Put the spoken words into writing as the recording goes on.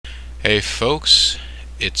Hey folks,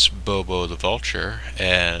 it's Bobo the Vulture,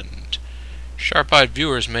 and sharp-eyed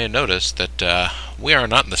viewers may notice that we are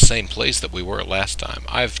not in the same place that we were last time.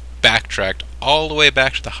 I've backtracked all the way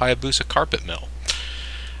back to the Hayabusa carpet mill.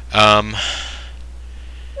 Um,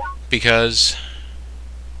 because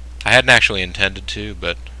I hadn't actually intended to,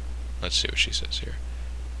 but let's see what she says here.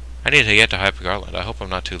 I need to get to Hyper Garland. I hope I'm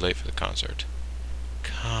not too late for the concert.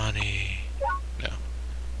 Connie. No.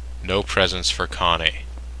 No presents for Connie.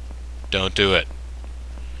 Don't do it.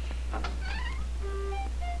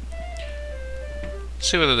 Let's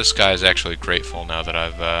see whether this guy is actually grateful now that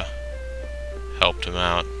I've helped him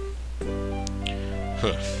out.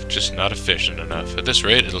 Just not efficient enough. At this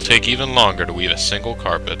rate, it'll take even longer to weave a single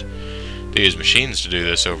carpet. They use machines to do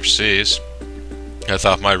this overseas. I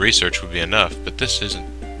thought my research would be enough, but this isn't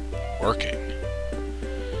working.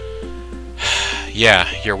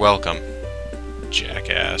 Yeah, you're welcome,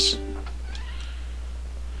 jackass.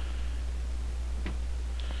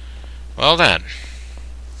 Well then,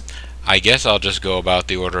 I guess I'll just go about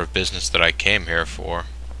the order of business that I came here for.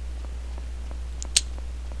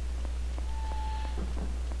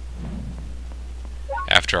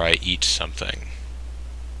 After I eat something.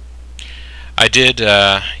 I did,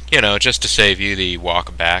 just to save you the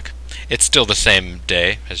walk back. It's still the same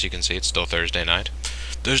day, as you can see, it's still Thursday night.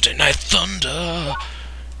 Thursday Night Thunder!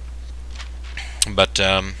 But,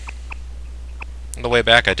 on the way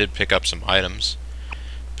back I did pick up some items.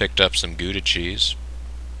 Picked up some Gouda cheese.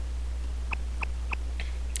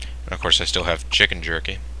 And of course I still have chicken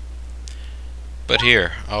jerky. But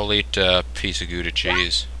here, I'll eat a piece of Gouda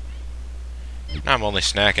cheese. Now I'm only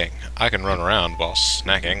snacking. I can run around while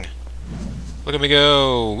snacking. Look at me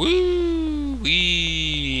go! Woo!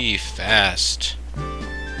 Wee! Fast!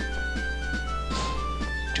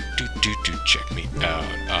 Check me out.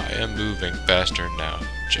 I am moving faster now.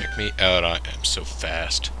 Check me out. I am so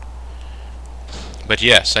fast. But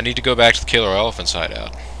yes, I need to go back to the Killer Elephant's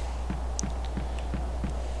hideout.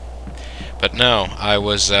 But no, I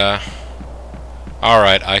was,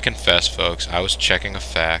 alright, I confess, folks, I was checking a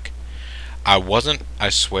fac. I wasn't, I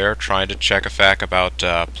swear, trying to check a fac about,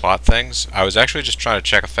 plot things. I was actually just trying to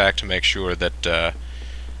check a fac to make sure that,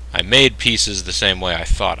 I made pieces the same way I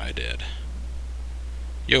thought I did.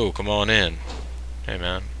 Yo, come on in. Hey,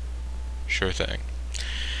 man. Sure thing.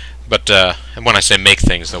 But, and when I say make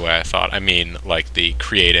things the way I thought, I mean, like, the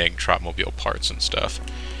creating Trotmobile parts and stuff.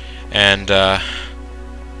 And, I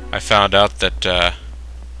found out that,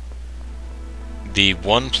 the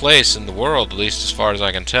one place in the world, at least as far as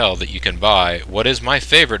I can tell, that you can buy what is my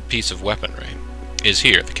favorite piece of weaponry is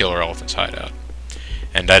here, the Killer Elephant's hideout.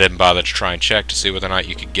 And I didn't bother to try and check to see whether or not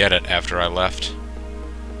you could get it after I left.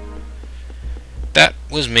 That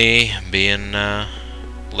was me being,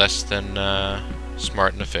 less than,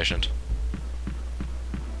 smart and efficient.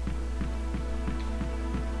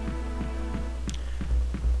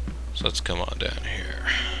 So let's come on down here.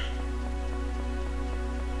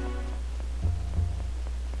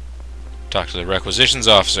 Talk to the requisitions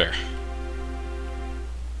officer.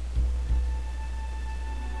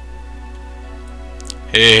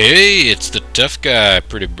 Hey, it's the tough guy,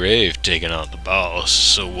 pretty brave, taking on the boss.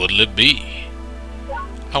 So what'll it be?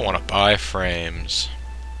 I want to buy frames.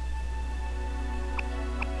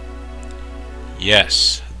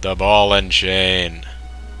 Yes, the ball and chain.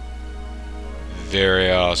 Very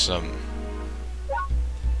awesome.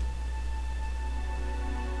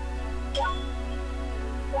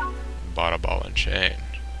 Bought a ball and chain.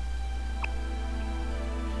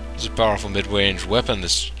 It's a powerful mid-range weapon.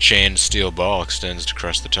 This chained steel ball extends to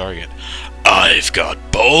crush the target. I've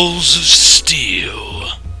got balls of steel.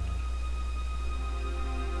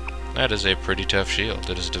 That is a pretty tough shield.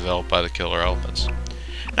 It is developed by the Killer Elephants.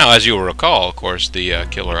 Now, as you will recall, of course, the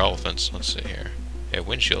Killer Elephants... Let's see here. A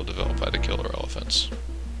windshield developed by the Killer Elephants.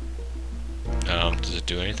 Does it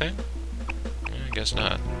do anything? I guess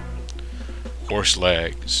not. Horse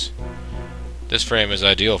legs. This frame is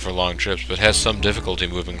ideal for long trips, but has some difficulty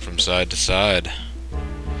moving from side to side.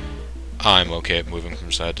 I'm okay at moving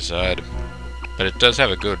from side to side. But it does have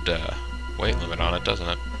a good weight limit on it, doesn't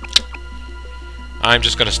it? I'm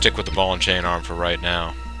just going to stick with the ball and chain arm for right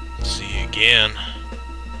now. See you again.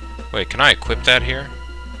 Wait, can I equip that here?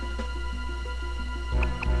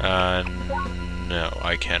 No,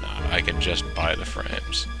 I cannot. I can just buy the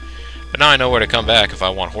frames. But now I know where to come back if I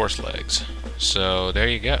want horse legs. So, there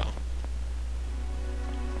you go.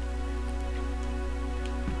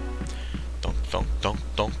 Donk, donk, donk,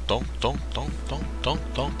 donk, donk, donk, donk, donk,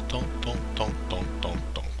 donk, donk, donk, donk, donk, donk, donk,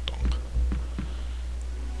 donk.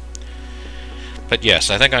 But yes,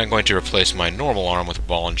 I think I'm going to replace my normal arm with a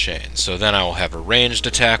ball and chain. So then I will have a ranged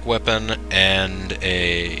attack weapon and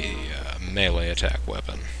a melee attack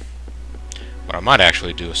weapon. What I might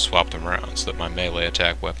actually do is swap them around so that my melee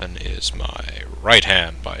attack weapon is my right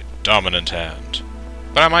hand, my dominant hand.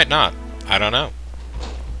 But I might not. I don't know.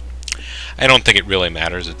 I don't think it really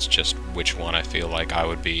matters, it's just which one I feel like I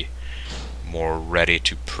would be more ready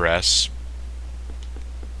to press.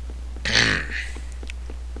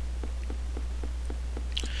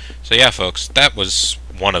 So yeah, folks, that was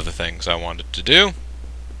one of the things I wanted to do.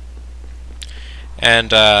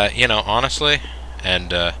 And, you know, honestly,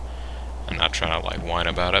 and, I'm not trying to, like, whine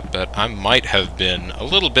about it, but I might have been a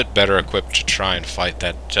little bit better equipped to try and fight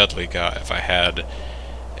that Dudley guy if I had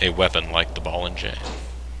a weapon like the ball and chain.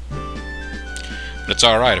 But it's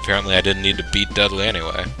alright, apparently I didn't need to beat Dudley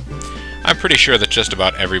anyway. I'm pretty sure that just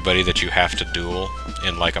about everybody that you have to duel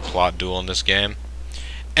in, like, a plot duel in this game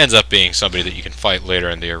ends up being somebody that you can fight later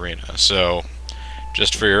in the arena, so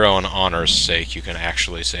just for your own honor's sake, you can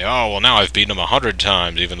actually say, oh, well, now I've beaten him 100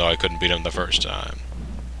 times, even though I couldn't beat him the first time.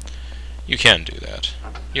 You can do that.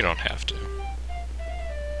 You don't have to.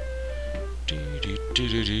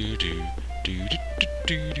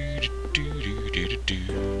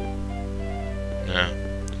 No,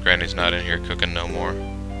 Granny's not in here cooking no more.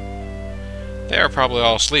 They are probably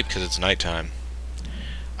all asleep because it's nighttime.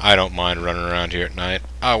 I don't mind running around here at night.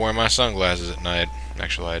 I wear my sunglasses at night.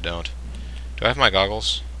 Actually, I don't. Do I have my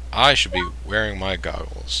goggles? I should be wearing my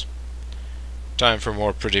goggles. Time for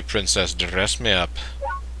more pretty princess dress me up.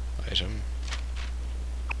 Item.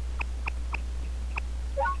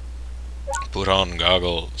 Put on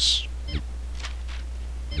goggles.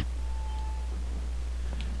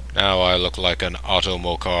 Now I look like an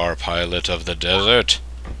automocar pilot of the desert.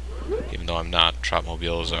 Even though I'm not,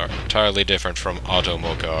 Trotmobiles are entirely different from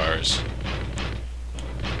automocars.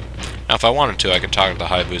 Now if I wanted to, I could talk to the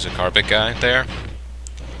Hayabusa carpet guy there.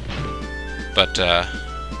 But,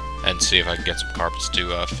 and see if I can get some carpets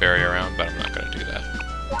to ferry around, but I'm not going to do that.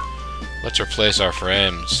 Let's replace our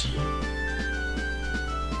frames.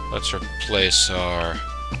 Let's replace our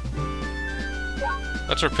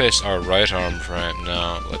right arm frame.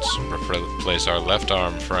 No, let's replace our left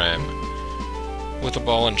arm frame with a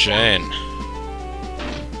ball and chain.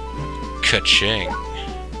 Ka-ching.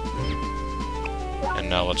 And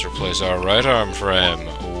now let's replace our right arm frame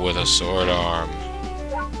with a sword arm.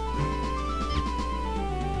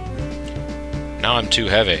 Now I'm too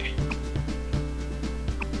heavy.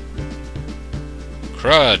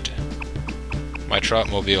 Crud! My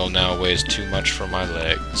Trotmobile now weighs too much for my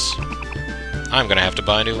legs. I'm gonna have to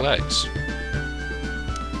buy new legs.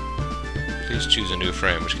 Please choose a new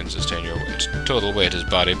frame which can sustain your weight. Total weight is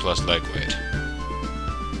body plus leg weight.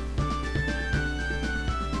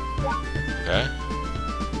 Okay.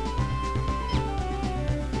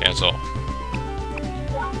 Cancel.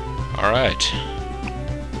 Alright.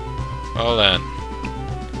 Well then.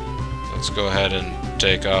 Let's go ahead and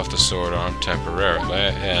take off the sword arm temporarily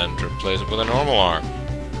and replace it with a normal arm.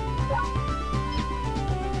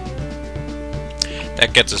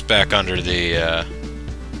 That gets us back under the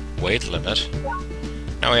weight limit.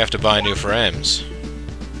 Now we have to buy new frames.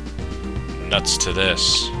 Nuts to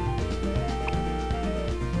this.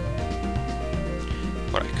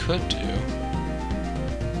 What I could do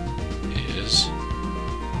is...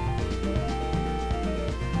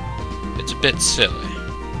 it's a bit silly.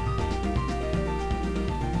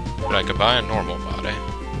 But I could buy a normal body.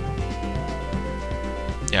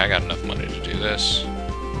 Yeah, I got enough money to do this.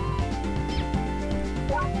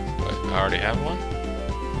 Wait, I already have one?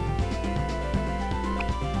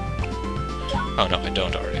 Oh no, I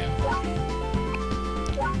don't already have one.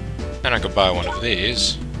 Then I could buy one of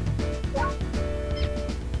these.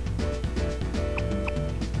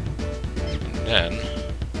 And then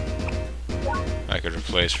I could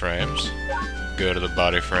replace frames. Go to the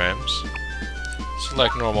body frames.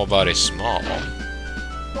 Select normal body small.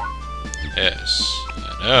 Yes,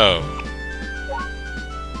 I know.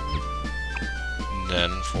 And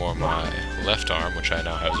then for my left arm, which I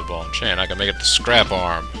now have as a ball and chain, I can make it the scrap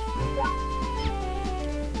arm.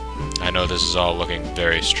 I know this is all looking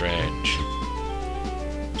very strange.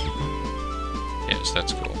 Yes,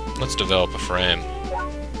 that's cool. Let's develop a frame.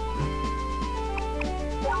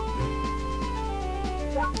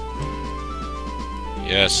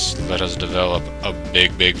 Yes, let us develop a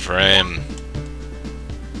big frame.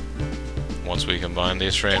 Once we combine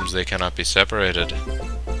these frames, they cannot be separated.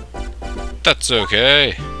 That's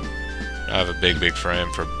okay. I have a big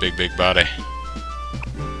frame for a big body.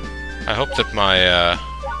 I hope that my,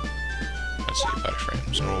 let's see, body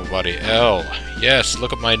frames. Normal body L. Yes,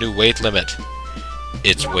 look at my new weight limit.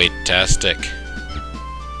 It's weight-tastic.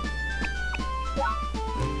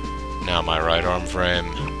 Now my right arm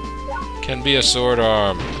frame can be a sword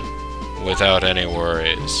arm without any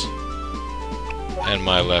worries. And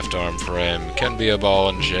my left arm frame can be a ball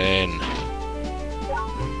and chain.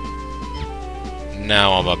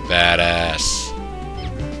 Now I'm a badass.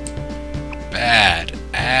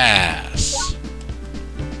 Badass.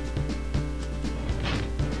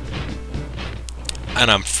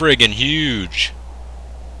 And I'm friggin' huge.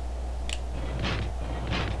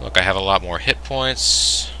 Look, I have a lot more hit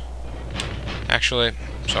points. Actually,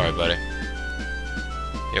 sorry, buddy.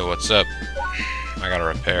 Yo, what's up? I gotta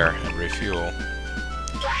repair and refuel.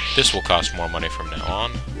 This will cost more money from now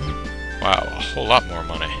on. Wow, a whole lot more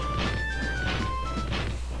money.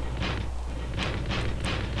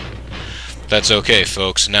 That's okay,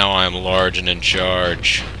 folks. Now I am large and in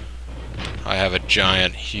charge. I have a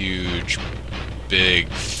giant, huge, big,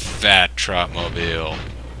 fat Trotmobile.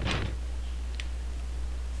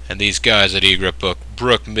 And these guys at Egret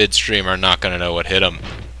Brook Midstream are not going to know what hit them.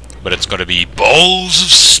 But it's going to be balls of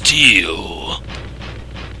steel.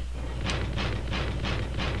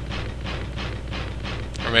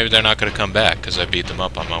 Or maybe they're not going to come back because I beat them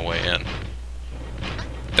up on my way in.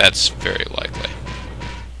 That's very likely.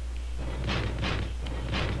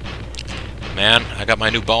 Man, I got my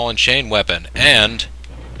new ball and chain weapon, and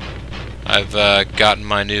I've gotten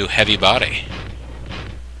my new heavy body.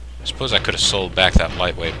 I suppose I could have sold back that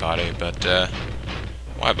lightweight body, but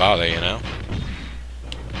why bother, you know?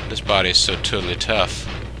 This body is so totally tough.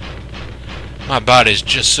 My body's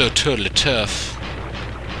just so totally tough.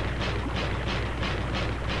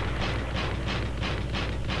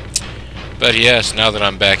 But yes, now that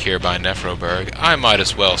I'm back here by Nefroburg, I might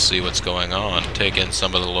as well see what's going on, take in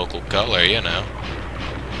some of the local color, you know.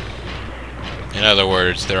 In other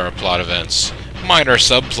words, there are plot events, minor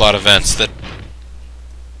subplot events that...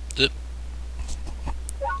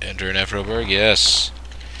 Enter Nefroburg, yes.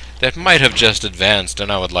 That might have just advanced,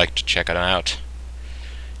 and I would like to check it out.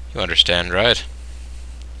 You understand, right?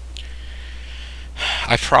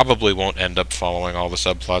 I probably won't end up following all the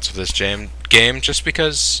subplots of this game just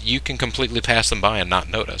because you can completely pass them by and not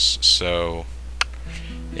notice, so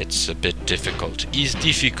it's a bit difficult. It's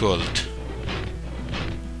difficult.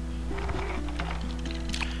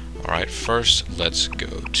 Alright, first let's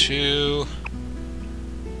go to...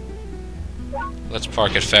 Let's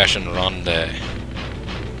park at Fashion Ronde.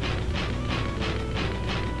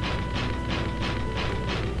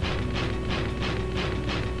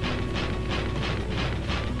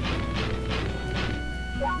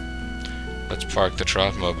 Let's park the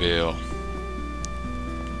Trotmobile.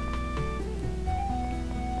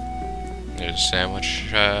 There's a sandwich,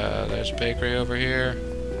 there's a bakery over here.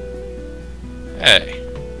 Hey.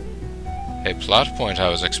 A plot point I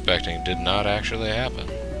was expecting did not actually happen.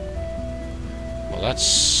 Well, that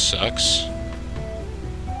sucks.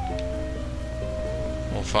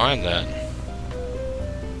 Well, fine then.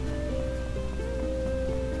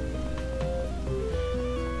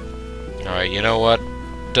 Alright, you know what?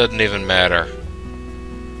 Doesn't even matter.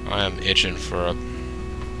 I am itching for a...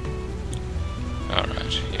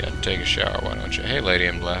 Alright, yeah, take a shower, why don't you? Hey, lady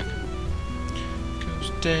in black.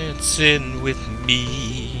 Goes dancing with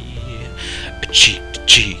me, cheek to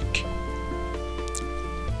cheek.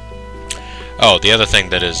 Oh, the other thing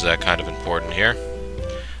that is kind of important here,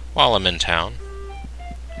 while I'm in town,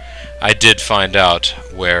 I did find out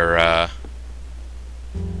where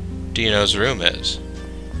Dino's room is.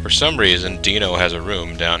 For some reason, Dino has a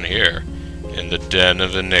room down here, in the Den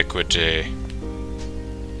of Iniquity.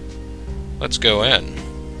 Let's go in.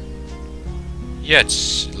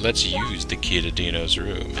 Yes, let's use the key to Dino's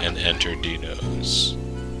room and enter Dino's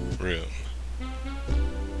room.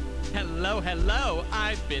 Hello, hello,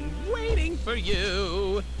 I've been waiting for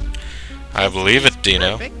you. I believe it,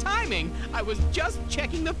 Dino. Perfect timing. I was just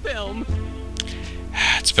checking the film.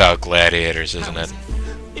 It's about gladiators, isn't it?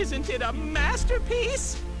 Isn't it a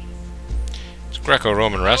masterpiece? It's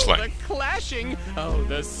Greco-Roman wrestling. Oh, the clashing. Oh,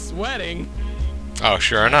 the sweating. Oh,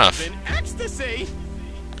 sure enough. In ecstasy.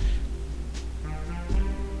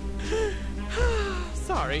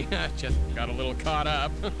 Sorry, I just got a little caught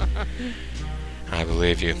up. I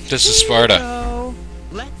believe you. This is Sparta.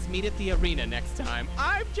 Let's meet at the arena next time.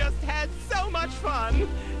 I've just had so much fun.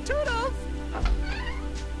 Toodles!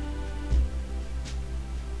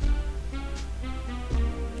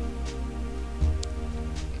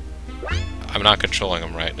 I'm not controlling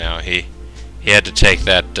him right now. He had to take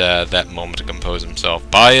that that moment to compose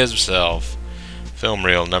himself by himself. Film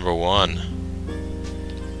reel number 1.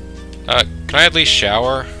 Can I at least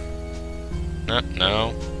shower?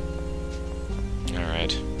 No.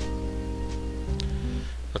 Alright.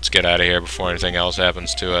 Let's get out of here before anything else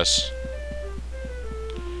happens to us.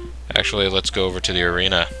 Actually, let's go over to the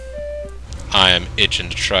arena. I am itching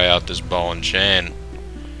to try out this ball and chain.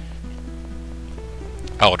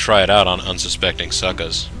 I will try it out on unsuspecting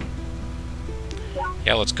suckers.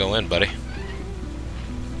 Yeah, let's go in, buddy.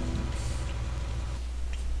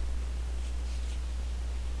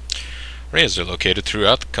 Arenas are located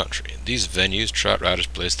throughout the country. In these venues, trot riders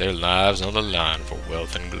place their lives on the line for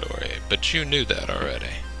wealth and glory. But you knew that already.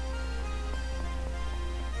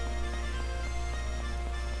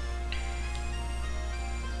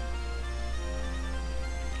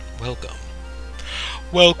 Welcome.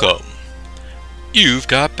 Welcome. You've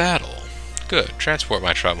got battle. Good. Transport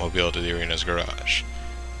my trotmobile to the arena's garage.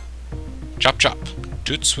 Chop chop.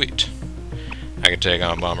 Toot sweet. I can take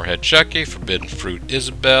on Bomberhead Chucky, Forbidden Fruit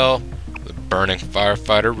Isabel, the Burning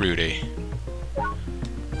Firefighter Rudy.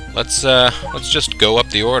 Let's just go up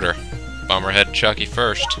the order. Bomberhead Chucky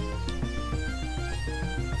first.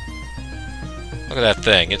 Look at that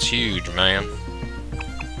thing. It's huge, man.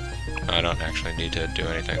 I don't actually need to do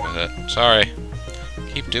anything with it. Sorry.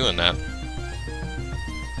 Keep doing that.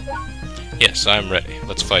 Yes, I'm ready.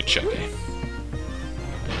 Let's fight Chucky.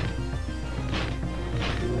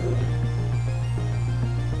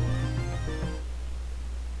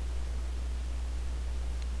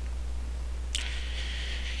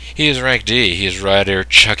 He is rank D. He is rider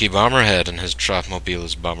Chucky Bomberhead, and his trotmobile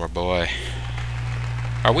is Bomber Boy.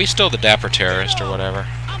 Are we still the dapper terrorist or whatever?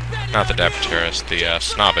 Not the dapper terrorist, the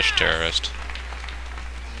snobbish terrorist.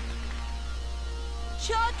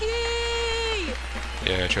 Chucky!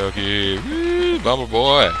 Yeah, Chucky. Woo, Bomber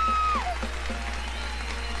Boy.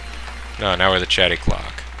 No, now we're the chatty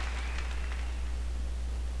clock.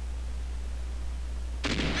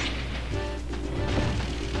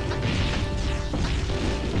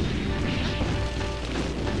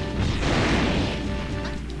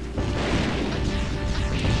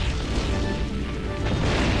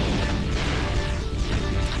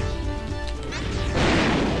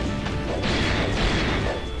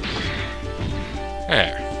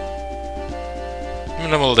 There.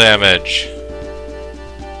 Minimal damage.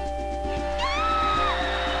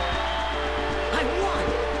 I won!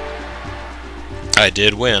 I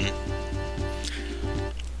did win.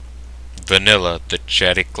 Vanilla, the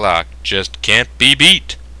chatty clock, just can't be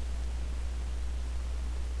beat.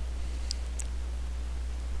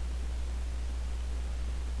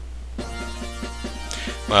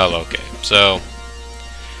 Well, okay, so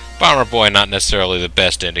Bomber Boy, not necessarily the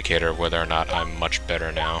best indicator of whether or not I'm much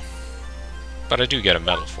better now. But I do get a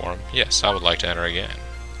medal for him. Yes, I would like to enter again.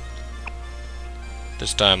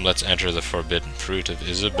 This time, let's enter the Forbidden Fruit of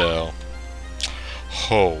Isabel.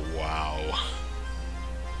 Oh, wow.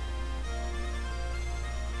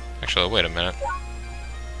 Actually, wait a minute.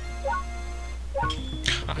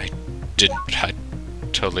 I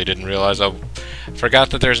totally didn't realize I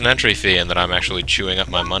forgot that there's an entry fee and that I'm actually chewing up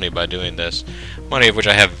my money by doing this. Money of which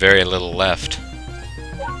I have very little left.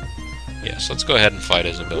 Yes, let's go ahead and fight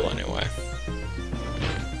Isabel anyway.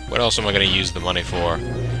 What else am I going to use the money for?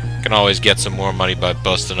 Can always get some more money by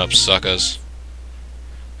busting up suckers.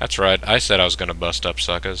 That's right, I said I was going to bust up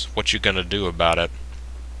suckers. What you going to do about it?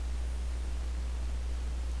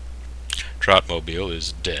 Trotmobile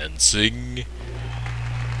is dancing.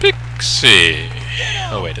 Pixie!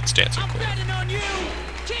 Oh wait, it's Dancing Queen. I'm betting on you!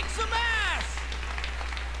 Kick some ass!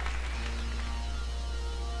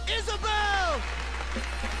 Isabel!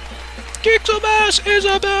 Kick some ass,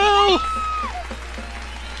 Isabel!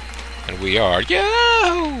 And we are,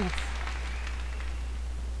 yo!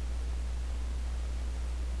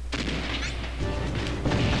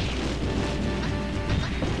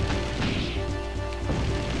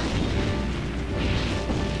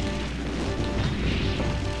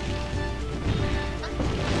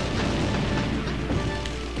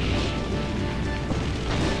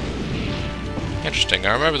 Interesting.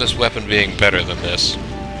 I remember this weapon being better than this.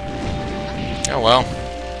 Oh well.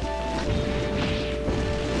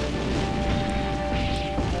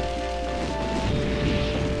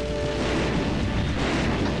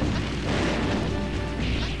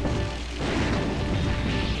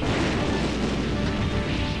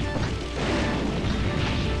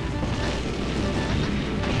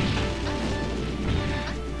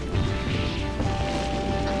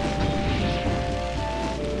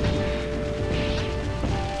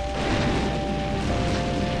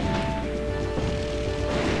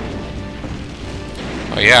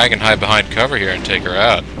 Oh yeah, I can hide behind cover here and take her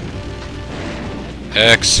out.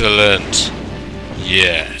 Excellent.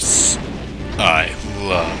 Yes. I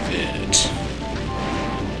love it.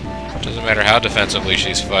 Doesn't matter how defensively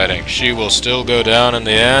she's fighting, she will still go down in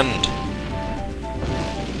the end.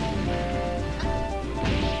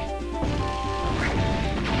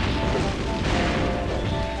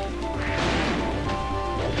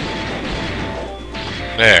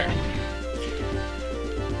 There.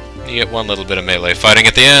 You get one little bit of melee fighting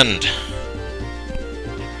at the end.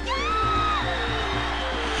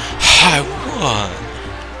 I won!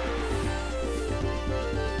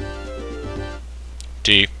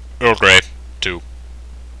 Tea. Earl Grey. 2.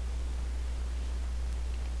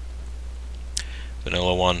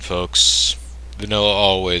 Vanilla won, folks. Vanilla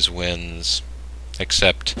always wins.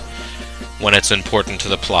 Except when it's important to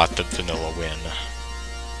the plot that Vanilla win.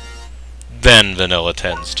 Then Vanilla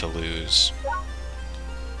tends to lose.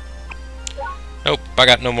 Nope, I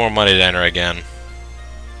got no more money to enter again.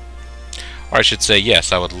 Or I should say,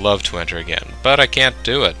 yes, I would love to enter again, but I can't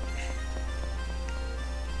do it.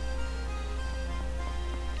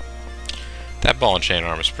 That ball and chain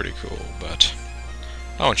arm is pretty cool, but...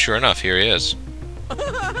 Oh, and sure enough, here he is. Oh,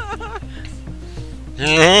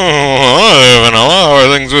 Vanilla, how are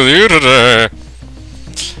things with you today?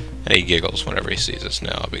 And he giggles whenever he sees us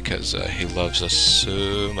now, because he loves us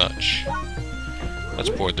so much. Let's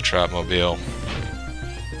board the Trapmobile.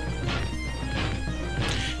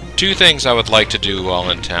 2 things I would like to do while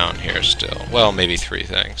in town here still. Well, maybe 3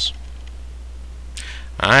 things.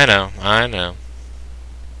 I know. I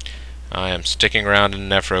am sticking around in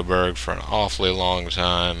Nefroburg for an awfully long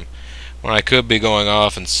time, when I could be going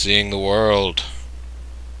off and seeing the world.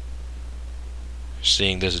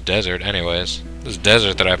 Seeing this desert, anyways. This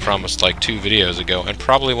desert that I promised like 2 videos ago, and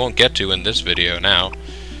probably won't get to in this video now.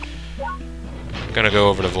 I'm gonna go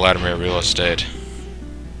over to Vladimir Real Estate.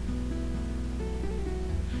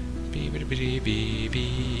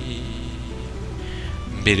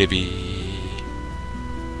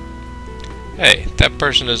 Hey, that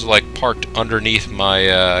person is like parked underneath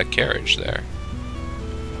my carriage there.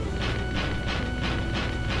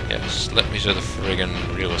 Yes, let me to the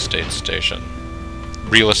friggin' real estate station.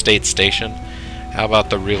 Real estate station? How about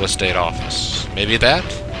the real estate office? Maybe that?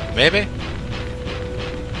 Maybe?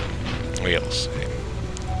 We'll see.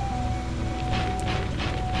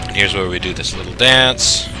 And here's where we do this little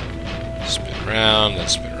dance. Spin around, then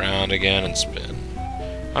spin around again, and spin.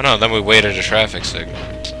 Oh no, then we wait at a traffic signal.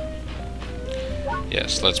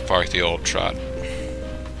 Yes, let's park the old trot.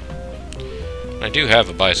 I do have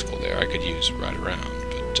a bicycle there I could use right around,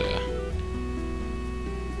 but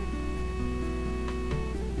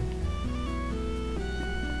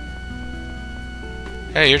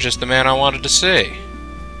hey, you're just the man I wanted to see.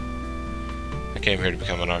 I came here to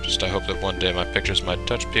become an artist. I hope that one day my pictures might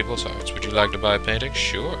touch people's hearts. Would you like to buy a painting?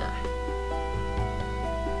 Sure.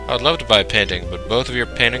 I'd love to buy a painting, but both of your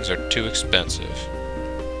paintings are too expensive.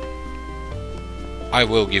 I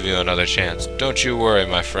will give you another chance. Don't you worry,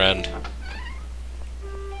 my friend.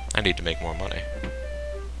 I need to make more money.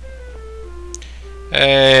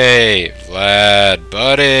 Hey, Vlad,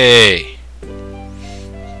 buddy!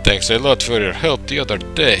 Thanks a lot for your help the other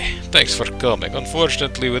day. Thanks for coming.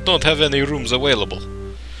 Unfortunately, we don't have any rooms available.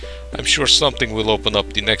 I'm sure something will open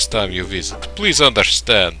up the next time you visit. Please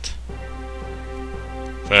understand.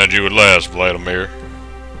 Found you at last, Vladimir.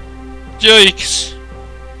 Yikes!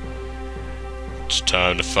 It's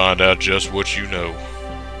time to find out just what you know.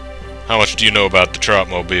 How much do you know about the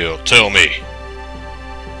Trapmobile? Tell me.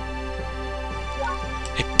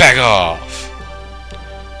 Hey, back off!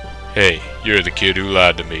 Hey, you're the kid who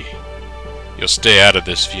lied to me. You'll stay out of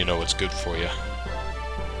this if you know what's good for you.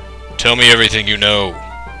 Tell me everything you know.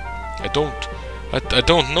 I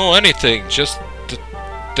don't know anything, just that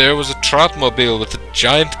there was a Trapmobile with a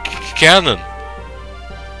giant cannon.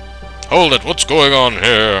 Hold it, what's going on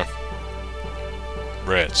here?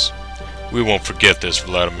 Reds, we won't forget this,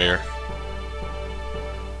 Vladimir.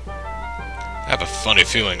 I have a funny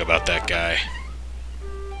feeling about that guy.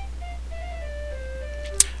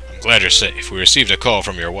 I'm glad you're safe. We received a call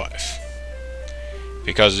from your wife. If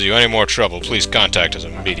he causes you any more trouble, please contact us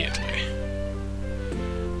immediately.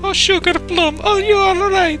 Oh, sugar plum, are you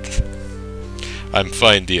alright? I'm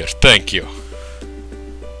fine, dear, thank you.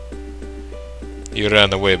 You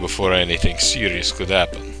ran away before anything serious could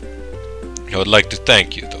happen. I would like to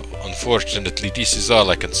thank you, though. Unfortunately, this is all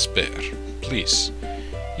I can spare. Please,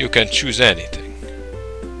 you can choose anything.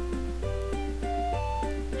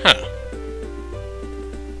 Huh.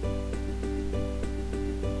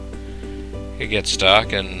 You get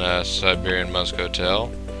stock in Siberian Musk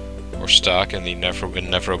Hotel, or stock in the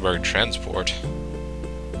Nefroburg Transport.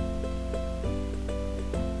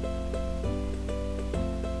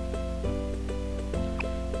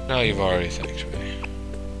 No, you've already thanked me.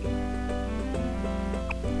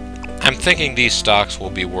 I'm thinking these stocks will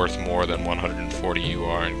be worth more than 140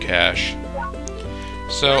 UR in cash.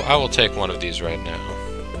 So I will take one of these right now.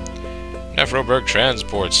 Nefroburg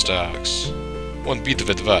Transport stocks. One bit of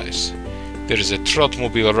advice. There is a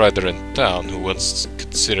Trotmobile rider in town who wants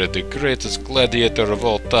considered the greatest gladiator of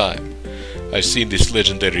all time. I've seen this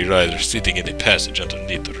legendary rider sitting in a passage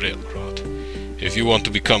underneath the railroad. If you want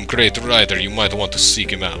to become great rider, you might want to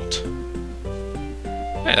seek him out.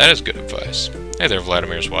 Hey, that is good advice. Hey there,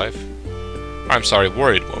 Vladimir's wife. I'm sorry,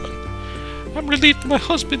 worried woman. I'm relieved my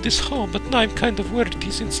husband is home, but now I'm kind of worried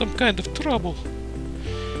he's in some kind of trouble.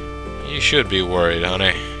 You should be worried,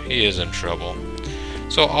 honey. He is in trouble.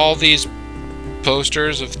 So all these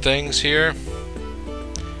posters of things here,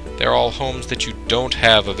 they're all homes that you don't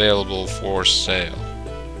have available for sale.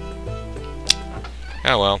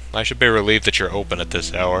 Oh well, I should be relieved that you're open at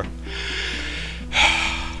this hour.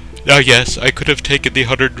 Now yes, I could have taken the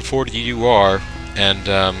 140 UR and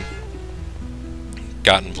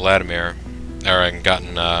gotten Vladimir, or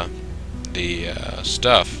gotten the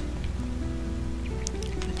stuff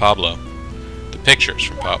from Pablo, the pictures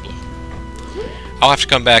from Pablo. I'll have to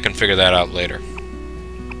come back and figure that out later.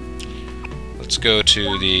 Let's go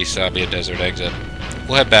to the Sabia Desert exit.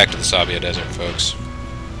 We'll head back to the Sabia Desert, folks.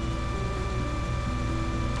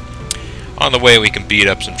 On the way, we can beat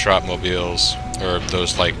up some Tropmobiles, or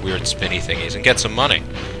those like weird spinny thingies, and get some money,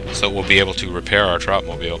 so we'll be able to repair our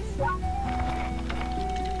Tropmobile.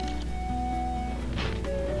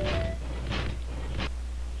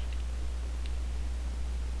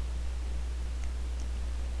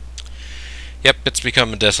 Yep, it's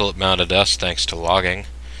become a desolate mound of dust thanks to logging.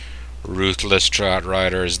 Ruthless trot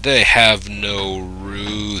riders, they have no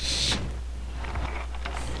ruth.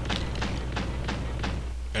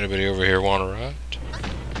 Anybody over here want a ride?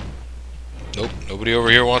 Nope, nobody over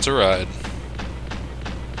here wants a ride.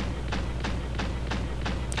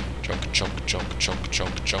 Chunka, chunka, chunka, chunka,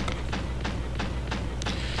 chunka, chunka.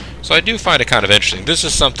 So I do find it kind of interesting. This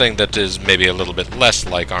is something that is maybe a little bit less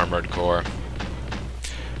like Armored Core.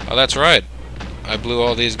 Oh, that's right. I blew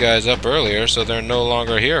all these guys up earlier, so they're no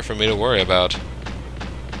longer here for me to worry about.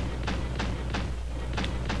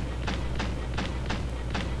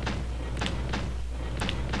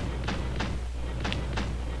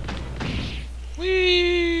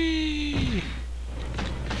 Whee!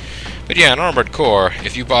 But yeah, in Armored Core,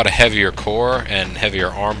 if you bought a heavier core and heavier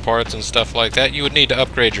arm parts and stuff like that, you would need to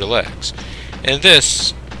upgrade your legs. In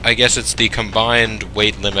this, I guess it's the combined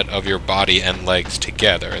weight limit of your body and legs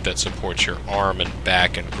together that supports your arm and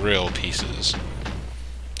back and grill pieces.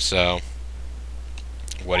 So,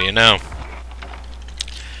 what do you know?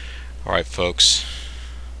 Alright, folks.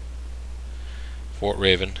 Fort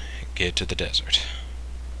Raven, get to the desert.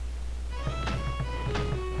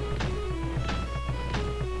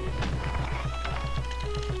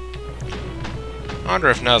 I wonder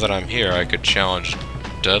if now that I'm here I could challenge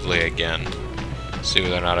Dudley again. See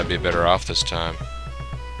whether or not I'd be better off this time.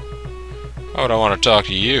 Oh, I want to talk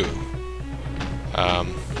to you.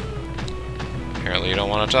 Apparently you don't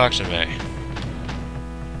want to talk to me.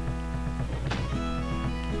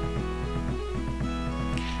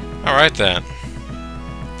 Alright then.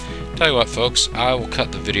 Tell you what, folks, I will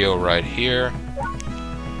cut the video right here.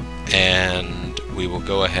 And we will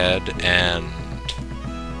go ahead and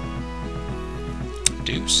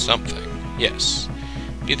do something. Yes.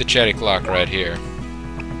 Be the chatty clock right here.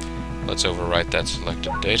 Let's overwrite that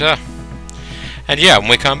selected data. And yeah, when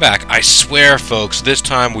we come back, I swear, folks, this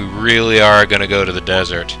time we really are going to go to the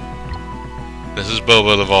desert. This is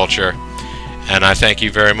Bobo the Vulture, and I thank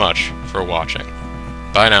you very much for watching.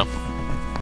 Bye now.